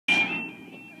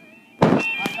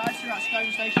at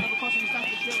Stone Station. Of course, we start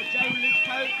with Joe, Luke,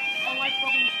 Coat, all my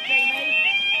problems, Jamie.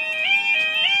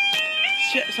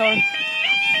 Shit, sorry.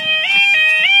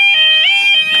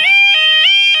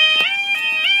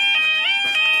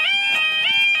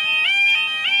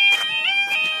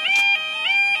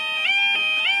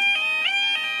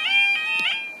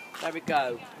 There we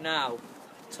go. Now,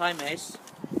 time is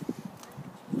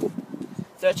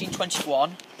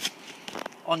 13:21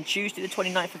 on Tuesday the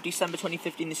 29th of December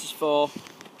 2015. This is for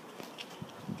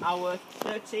our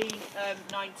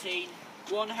 13:19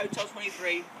 1 Hotel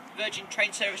 23 Virgin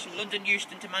train service from London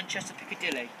Euston to Manchester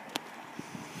Piccadilly.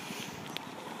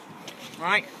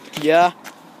 Right? Yeah.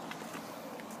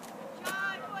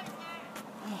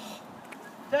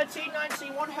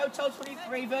 13:19 1 Hotel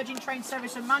 23 Virgin train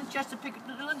service from Manchester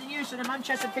London Euston to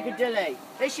Manchester Piccadilly.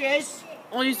 This is.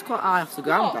 Oh, he's quite high off the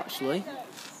ground, actually.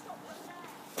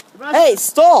 Nice. Hey, it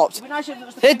stopped! Nice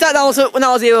That was when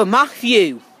I was here with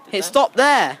Matthew. It stopped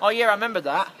there. Oh yeah, I remember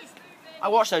that. I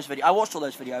watched those videos. I watched all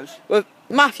those videos. With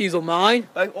Matthew's on mine.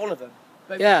 Both, all of them.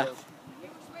 Both Yeah. videos.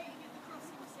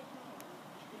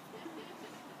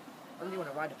 I really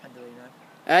want to ride a Pendolino.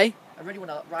 Hey? I really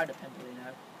want to ride a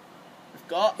Pendolino. We've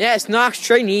got. Yeah, it's nice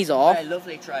trainees off. Very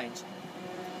lovely trains.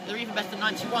 They're even better than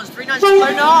 91s.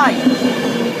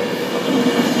 39609.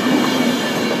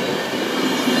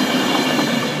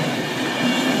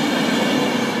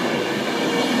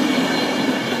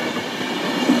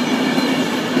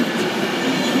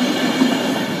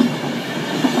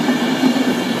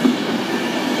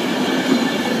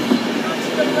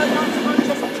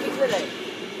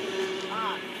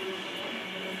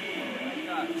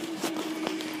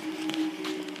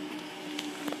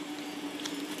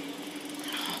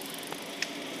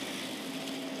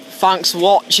 Thanks for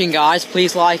watching, guys.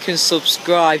 Please like and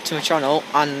subscribe to my channel,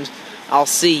 and I'll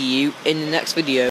see you in the next video.